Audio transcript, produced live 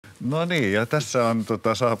No niin, ja tässä on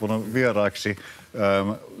saapunut vieraaksi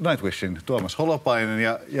Nightwishin Tuomas Holopainen.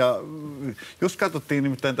 Ja just katsottiin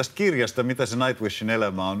nimittäin tästä kirjasta, mitä se Nightwishin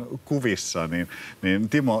elämä on kuvissa, niin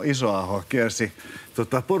Timo Isoaho kiersi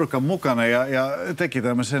porukan mukana ja teki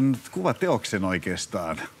tämmöisen kuvateoksen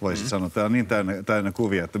oikeastaan, voisi sanoa. Tämä on niin täynnä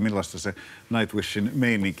kuvia, että millaista se Nightwishin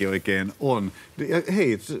meininki oikein on. Ja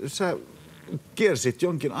hei, sä kiersit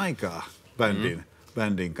jonkin aikaa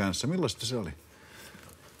bändin kanssa. Millaista se oli?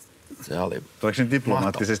 Se oli oliko se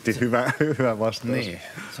diplomaattisesti hyvä vastaus? Niin,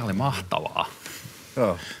 se oli mahtavaa.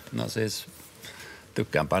 Joo. No siis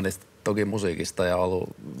tykkään bändistä toki musiikista ja ollut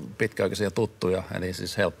pitkäaikaisia tuttuja, eli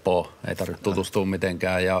siis helppoa, ei tarvitse tutustua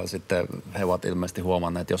mitenkään. Ja sitten he ovat ilmeisesti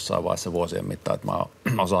huomanneet jossain vaiheessa vuosien mittaan, että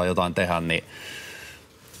mä osaan jotain tehdä, niin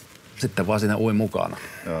sitten vaan sinne uin mukana.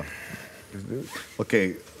 Joo.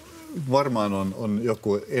 Okei, varmaan on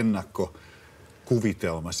joku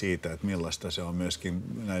kuvitelma siitä, että millaista se on myöskin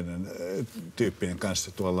näiden tyyppien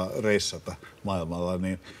kanssa tuolla reissata maailmalla,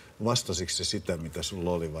 niin vastasiko se sitä, mitä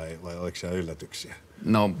sulla oli vai oliko siellä yllätyksiä?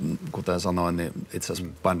 No, kuten sanoin, niin itse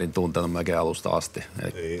asiassa bändin tuntenut melkein alusta asti,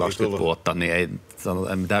 eli 20 vuotta, niin ei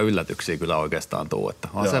mitään yllätyksiä kyllä oikeastaan tule.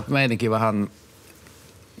 On se meininki vähän,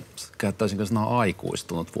 käyttäisinkö sanaa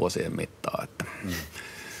aikuistunut vuosien mittaan, että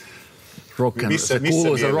se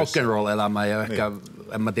kuuluisa rock'n'roll-elämä ja ehkä,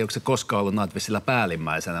 en mä tiedä, onko se koskaan ollut Nightwishillä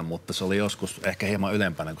päällimmäisenä, mutta se oli joskus ehkä hieman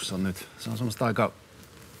ylempänä kuin se on nyt. Se on semmoista aika,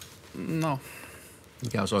 no,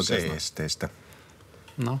 mikä olisi oikeastaan? Seesteistä.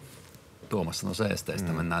 No, Tuomas sanoi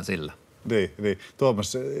seesteistä, mennään sillä. Niin.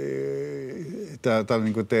 Tuomas, tämä on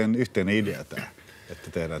niin kuin teidän yhteinen idea tämä,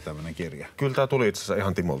 että tehdään tämmöinen kirja. Kyllä tämä tuli itse asiassa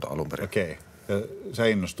ihan Timolta alun perin. Okei. Ja sä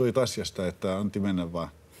innostuit asiasta, että Antti mennä vaan.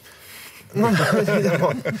 No,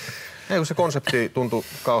 joo. Ei, kun se konsepti tuntui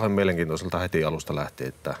kauhean mielenkiintoiselta heti alusta lähtien,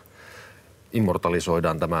 että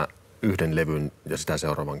immortalisoidaan tämä yhden levyn ja sitä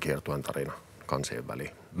seuraavan kiertueen tarina kansien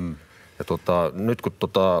väliin. Ja nyt kun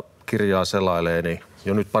kirjaa selailee, niin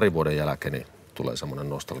jo nyt parin vuoden jälkeen niin tulee semmoinen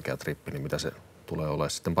nostalgiatrippi, niin mitä se tulee olemaan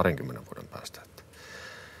sitten 20 vuoden päästä. Että,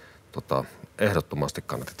 ehdottomasti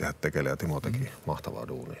kannatti tehdä tekele ja Timo teki mahtavaa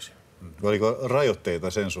duunia. Oliko rajoitteita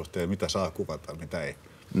sen suhteen, mitä saa kuvata, mitä ei?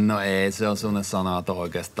 No ei, se on sellainen sanato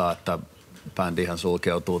oikeastaan, että bändihän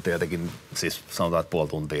sulkeutuu tietenkin, siis sanotaan, että puoli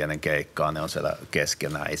tuntia ennen keikkaa, ne on siellä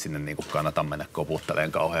keskenään, ei sinne niin kuin kannata mennä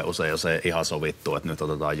koputtelemaan kauhean usein, jos ei ihan sovittu, että nyt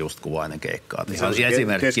otetaan just kuva ennen keikkaa. Ihan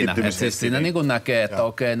esimerkkinä, että siis siinä niin kuin näkee, että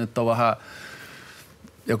okei, nyt on vähän,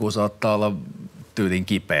 joku saattaa olla tyylin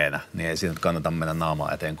kipeänä, niin ei siinä kannata mennä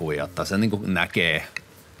naamaa eteen kuvia ottaa. Se niin kuin näkee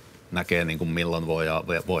niin kuin milloin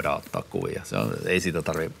voidaan ottaa kuvia. Ei siitä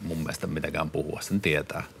tarvitse mun mielestä mitenkään puhua, sen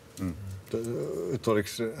tietää. Oliko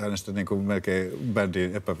hänestä niin kuin melkein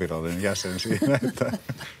bändin epävirallinen jäsen siinä, että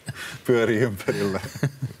pyörii ympärillä?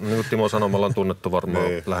 Niin kuin Timo sanoi, me ollaan tunnettu varmaan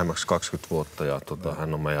lähemmäksi 20 vuotta ja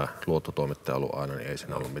hän on meidän luottotoimittaja ollut aina, niin ei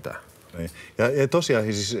siinä ollut mitään. Niin. Ja tosiaan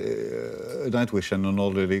siis Nightwish on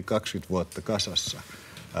ollut yli 20 vuotta kasassa.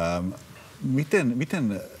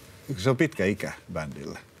 Miten se on pitkä ikä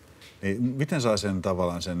bändillä, niin miten saa sen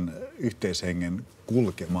tavallaan sen yhteishengen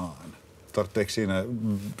kulkemaan? Tarvitseeko siinä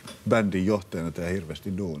bändin johtajana tehdä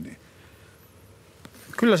hirveästi duunia?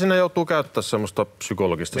 Kyllä siinä joutuu käyttämään semmoista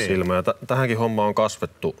psykologista silmää. Tähänkin hommaan on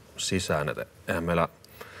kasvettu sisään. Et eihän meillä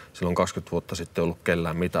silloin 20 vuotta sitten ollut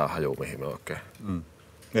kellään mitään hajua, mihin me oikein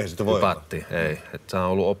ei sitä voi olla. Ei. Se on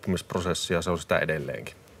ollut oppimisprosessi ja se on sitä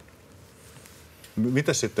edelleenkin.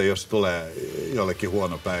 Mitä sitten, jos tulee jollekin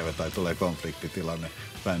huono päivä tai tulee konfliktitilanne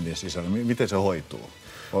bändin sisällä, miten se hoituu?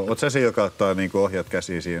 Oletko sä se, joka ottaa niin kuin ohjat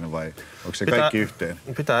käsiin siinä vai onko se kaikki yhteen?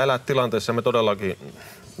 Pitää elää tilanteessa. Me todellakin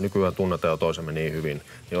nykyään tunnetaan jo toisemme niin hyvin,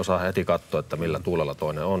 niin osaa heti katsoa, että millä tuulella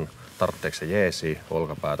toinen on. Tarvitseeko se jeesiä,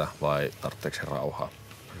 olkapäätä vai tarvitseeko se rauhaa?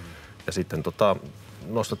 Ja sitten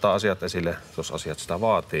nostetaan asiat esille, jos asiat sitä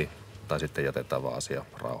vaatii, tai sitten jätetään vaan asia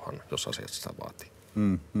rauhan, jos asiat sitä vaatii.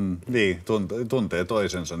 Niin, tuntee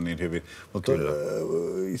toisensa niin hyvin. Mutta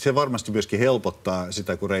se varmasti myöskin helpottaa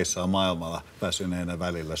sitä, kun reissaa maailmalla pääsyneenä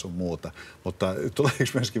välillä sun muuta. Mutta tuleeko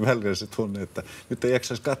myöskin välillä se tunne, että nyt ei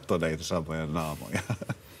jaksaisi katsoa näitä samoja naamoja?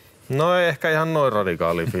 No ei ehkä ihan noin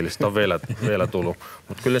radikaali fiilis, sitä on vielä tullut.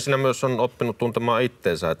 Mutta kyllä siinä myös on oppinut tuntemaan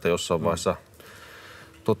itteensä, että jossain vaiheessa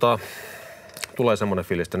tulee semmoinen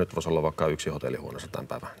fiilis, että nyt voisi olla vaikka yksi hotellihuoneessa tämän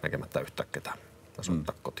päivän näkemättä yhtään ketään ja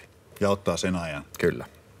soittaa kotiin. Ja ottaa sen ajan. Kyllä.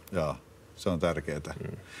 Joo, se on tärkeää.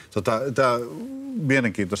 Tämä on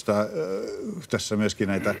mielenkiintoista tässä myöskin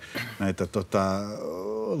näitä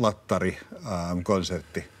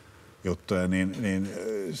lattari-konserttijuttuja, niin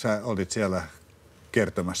sä olit siellä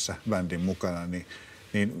kertomassa bändin mukana,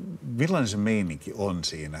 niin millainen se meininki on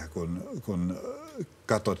siinä, kun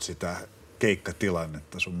katot sitä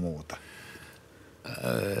keikkatilannetta sun muuta?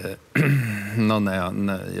 No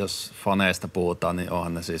jos faneista puhutaan, niin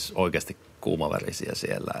onhan ne siis oikeasti kuumavärisiä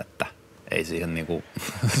siellä, että ei siihen niinku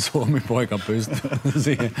Suomi-poika pysty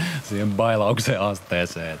siihen bailauksen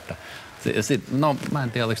asteeseen. Että no mä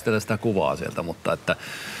en tiedä, oliko teillä sitä kuvaa sieltä, mutta että...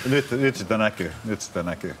 Nyt sitä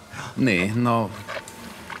näkyy. Niin,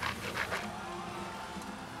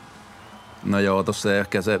 no joo, tossa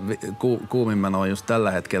ehkä se kuumin on just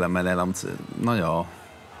tällä hetkellä meneillä, mutta no joo.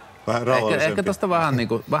 Vähän rauhallisempi. Ehkä tosta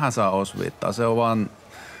vähän saa osviittaa. Se on vaan,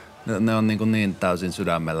 ne on niin täysin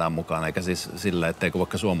sydämellään mukana, eikä siis sillä, etteikö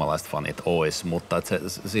vaikka suomalaiset fanit ois, mutta että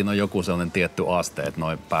siinä on joku sellainen tietty aste, että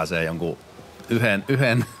noin pääsee jonkun yhden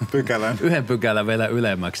pykälän vielä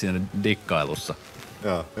ylemmäksi siinä dikkailussa.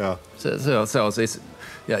 Joo. Se on siis,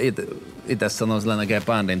 ja itse sanon, sillä näkee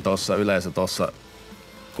bändin tossa, yleisö tossa,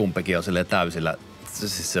 kumpikin on silleen täysillä,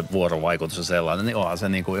 siis se vuorovaikutus on sellainen, niin onhan se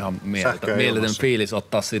niinku ihan mieletön fiilis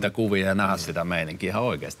ottaa siitä kuvia ja nähdä sitä meininkiä ihan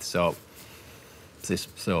oikeasti. Se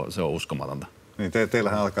on uskomatonta. Niin,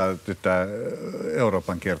 teillähän alkaa nyt tämä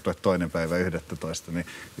Euroopan kiertue 2.11, niin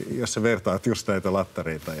jos sä vertaat just näitä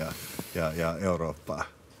lattareita ja Eurooppaa.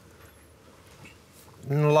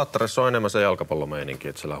 No lattarissa on enemmän se jalkapallomeininki,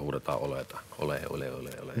 että siellä huudetaan oleita. Ole.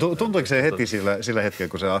 Tuntuiko se heti sillä hetkellä,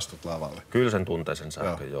 kun sä astut lavalle? Kyllä sen tuntee sen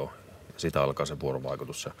sähkön, joo. Siitä alkaa se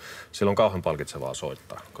vuorovaikutus. Silloin on kauhean palkitsevaa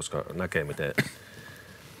soittaa, koska näkee, miten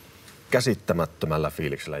käsittämättömällä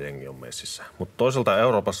fiiliksellä jengi on messissä. Mutta toisaalta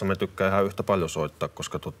Euroopassa me tykkää ihan yhtä paljon soittaa,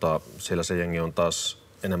 koska siellä se jengi on taas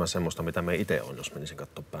enemmän semmoista, mitä me itse on, jos menisin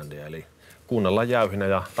katsoa bändiä. Eli kuunnellaan jäyhinä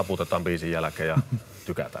ja taputetaan biisin jälkeen ja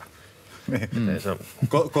tykätään.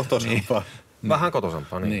 Kotosampaa. Vähän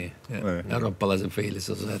kotosampaa, niin. Eurooppalaisen fiilis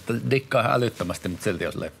on se, että dikkaa ihan älyttömästi, mutta silti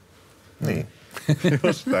on silleen. Niin.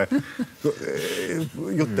 Jostain.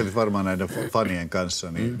 Juttelit varmaan näiden fanien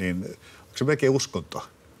kanssa, niin onko se melkein uskonto?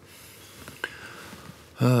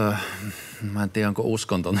 Mä en tiedä, onko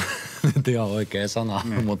uskonto nyt ihan oikea sana,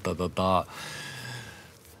 mutta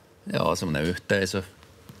joo, semmoinen yhteisö.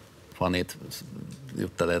 Fanit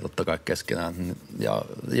juttelee totta kai keskenään. Ja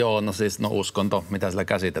joo, no siis uskonto, mitä sillä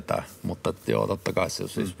käsitetään, mutta joo, totta kai se on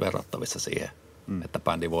siis verrattavissa siihen, että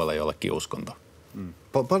bändi voi olla jollekin uskonto.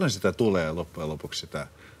 Paljon sitä tulee loppujen lopuksi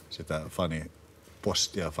sitä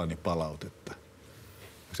fanipostia, fanipalautetta?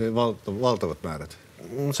 Se valtavat määrät.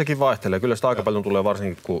 Sekin vaihtelee. Kyllä sitä aika paljon tulee,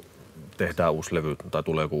 varsinkin kun tehdään uusi levy tai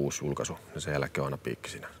tulee joku uusi julkaisu, niin sen jälkeen on aina piikki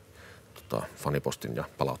siinä fanipostin ja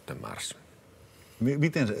palautteen määrässä.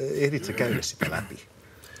 Miten ehdit sä käydä sitä läpi?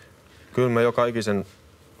 Kyllä mä joka ikisen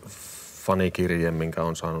fanikirjeen, minkä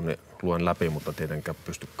on saanut, niin luen läpi, mutta tietenkään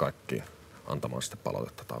pysty kaikkiin antamaan sitä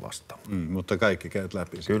palautetta tai vastaan. Mutta kaikki käyt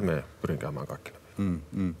läpi. Kyllä me pyrin käymään kaikki läpi.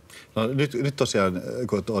 No, nyt tosiaan,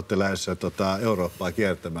 kun olette lähdössä Eurooppaa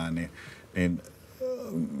kiertämään, niin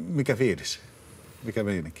mikä fiilis? Mikä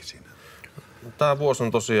meininki siinä? Tämä vuosi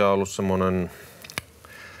on tosiaan ollut semmoinen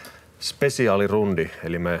spesiaalirundi,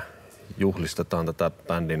 eli me juhlistetaan tätä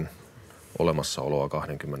bändin olemassaoloa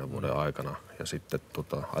 20 vuoden aikana ja sitten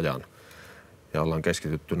ajan. Ja ollaan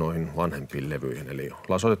keskitytty noihin vanhempiin levyihin. Eli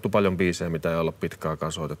ollaan soitettu paljon biisejä, mitä ei olla pitkään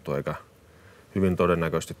aikaa soitettu, eikä hyvin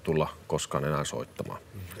todennäköisesti tulla koskaan enää soittamaan.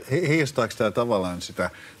 Heijastaako tämä tavallaan sitä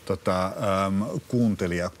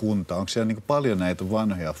kuuntelijakuntaa? Onko siellä niin paljon näitä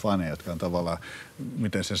vanhoja faneja, jotka on tavallaan,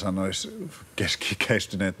 miten se sanoisi,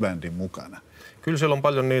 keski-ikäistyneet bändin mukana? Kyllä siellä on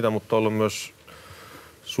paljon niitä, mutta on ollut myös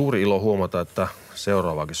suuri ilo huomata, että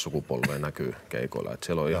seuraavakin sukupolvea näkyy keikoilla. Että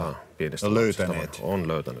siellä on ihan pienestä on löytäneet. On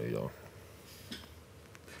löytänyt, joo.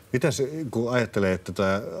 Mitäs, kun ajattelee, että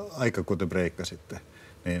tämä aika kun te breikkasitte,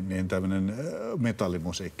 niin tämmöinen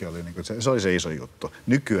metallimusiikki oli, niin se oli se iso juttu.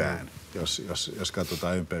 Nykyään, jos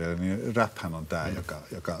katsotaan ympärillä, niin raphän on tämä,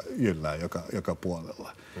 joka jyllää joka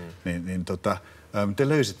puolella. Te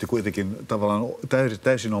löysitte kuitenkin tavallaan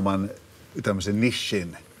täysin oman tämmöisen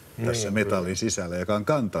nishin tässä metallin sisällä, joka on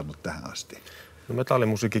kantanut tähän asti. No,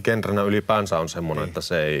 metallimusiikki genrenä ylipäänsä on semmoinen, että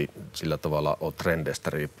se ei sillä tavalla ole trendeistä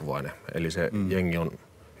riippuvainen. Eli se jengi on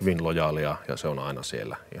hyvin lojaalia ja se on aina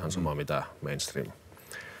siellä. Ihan sama mitä mainstream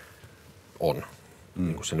on.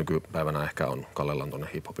 Niin kuin se nykypäivänä ehkä on kallellaan tuonne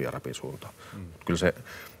hip-hopin ja rapin suuntaan. Kyllä se,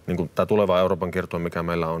 niin kuin tämä tuleva Euroopan kiertue, mikä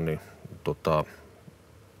meillä on, niin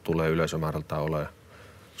tulee yleisömäärältään olemaan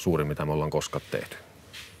suuri, mitä me ollaan koskaan tehty.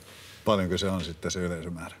 Paljonko se on sitten se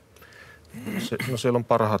yleisömäärä? No siellä on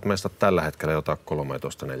parhaat mestat tällä hetkellä jotain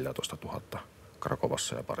 13 000-14 000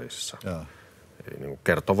 Krakovassa ja Pariisissa. Jaa. Eli niin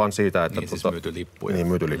kertoo vaan siitä, että... Niin siis myyty lippuja. Niin,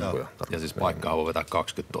 myyty lippuja. Ja siis paikkaa voi vetää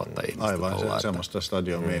 20 000 ihmistä. Aivan, semmoista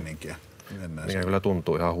stadion-meininkiä. Mikä kyllä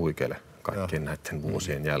tuntuu ihan huikealle kaikkien näiden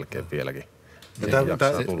vuosien jälkeen vieläkin.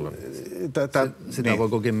 Sitä voi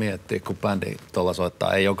kukin miettiä, kun bändi tuolla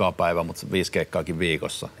soittaa, ei joka päivä, mutta 5 keikkaakin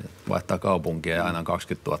viikossa. Vaihtaa kaupunkia ja aina on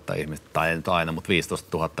 20 000 ihmistä, tai ei nyt aina, mutta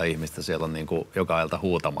 15 000 ihmistä siellä on niin kuin joka ilta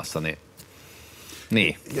huutamassa, niin.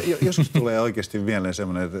 Joskus tulee oikeasti mieleen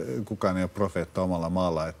semmoinen, että kukaan ei ole profeetta omalla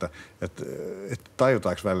maalla, että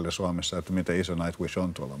tajutaanko välillä Suomessa, että miten iso Nightwish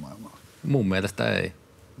on tuolla maailmalla? Mun mielestä ei.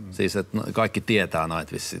 Siis että kaikki tietää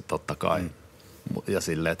Nightwishin totta kai. Ja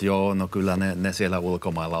silleen, että joo, no kyllä ne siellä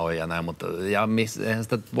ulkomailla on ja näin, mutta eihän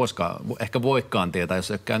sitä ehkä voikaan tietää,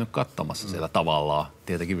 jos ei ole käynyt katsomassa siellä tavallaan.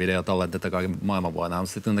 Tietenkin videotallenteita kaiken maailman voi nähdä,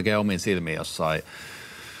 mutta sitten ne tekee omin silmiin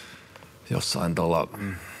jossain tuolla,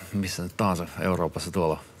 missä nyt tahansa Euroopassa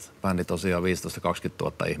tuolla. Bändi tosiaan 15-20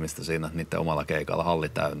 000 ihmistä siinä niiden omalla keikalla, halli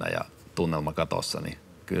täynnä ja tunnelma katossa, niin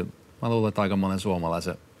kyllä mä luulen, että aika monen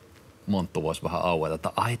suomalaisen monttu voisi vähän aueta,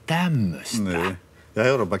 että ai tämmöistä. Niin. Ja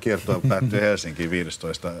Euroopan kiertoa päättyy Helsinkiin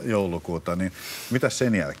 15. joulukuuta, niin mitäs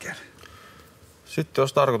sen jälkeen? Sitten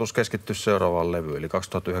olisi tarkoitus keskittyä seuraavaan levyyn, eli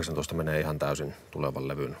 2019 menee ihan täysin tulevan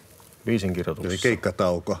levyn biisinkirjoituksessa. Eli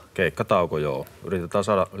keikkatauko. Keikkatauko, joo. Yritetään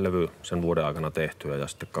saada levy sen vuoden aikana tehtyä ja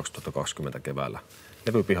sitten 2020 keväällä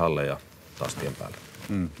levy pihalle ja taas tien päälle.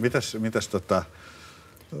 Mitäs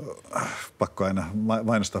pakko aina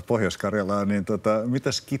mainostaa Pohjois-Karjalaa, niin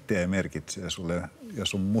mitäs Kitee merkitsee sulle ja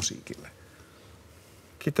sun musiikille?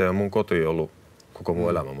 Kitee on mun koti ollut koko mun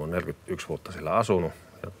elämä. Mä oon 41 vuotta siellä asunut.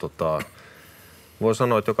 Ja voi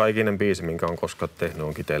sanoa, että joka ikinen biisi, minkä on koskaan tehnyt,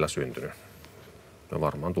 on Kiteellä syntynyt. Ja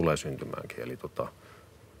varmaan tulee syntymäänkin. Eli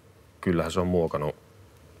kyllähän se on muokannut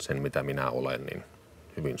sen, mitä minä olen, niin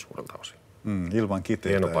hyvin suurelta osin.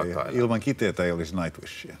 Ilman Kiteetä ei olisi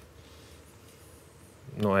Nightwishia.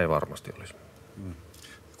 No ei varmasti olisi.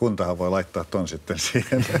 Kuntahan voi laittaa ton sitten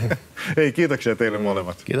siihen. Hei, kiitoksia teille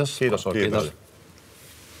molemmat. Kiitos. Kiitos.